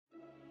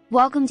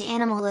Welcome to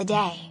Animal a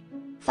Day!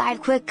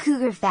 5 quick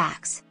cougar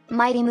facts,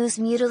 Mighty Moose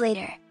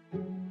Mutilator.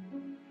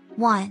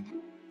 1.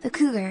 The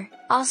cougar,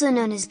 also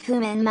known as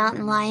puma and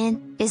mountain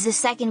lion, is the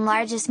second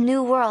largest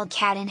New World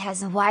cat and has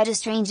the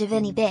widest range of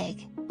any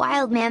big,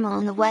 wild mammal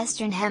in the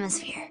Western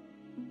Hemisphere.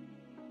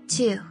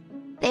 2.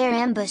 They are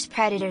ambush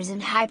predators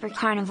and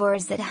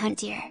hypercarnivores that hunt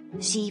deer,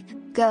 sheep,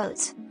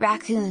 goats,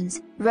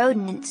 raccoons,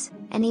 rodents,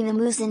 and even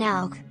moose and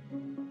elk.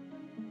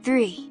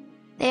 3.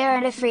 They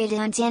aren't afraid to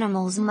hunt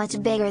animals much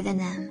bigger than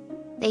them.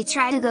 They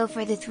try to go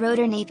for the throat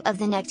or nape of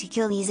the neck to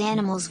kill these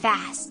animals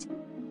fast.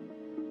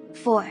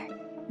 4.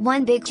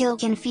 One big kill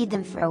can feed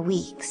them for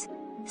weeks.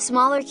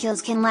 Smaller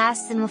kills can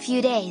last them a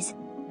few days.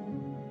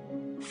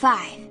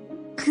 5.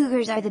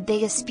 Cougars are the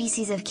biggest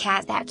species of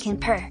cat that can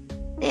purr.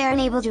 They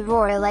aren't able to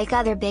roar like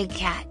other big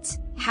cats,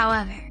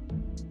 however.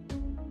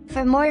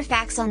 For more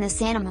facts on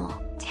this animal,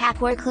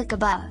 tap or click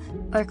above,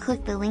 or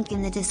click the link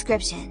in the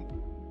description.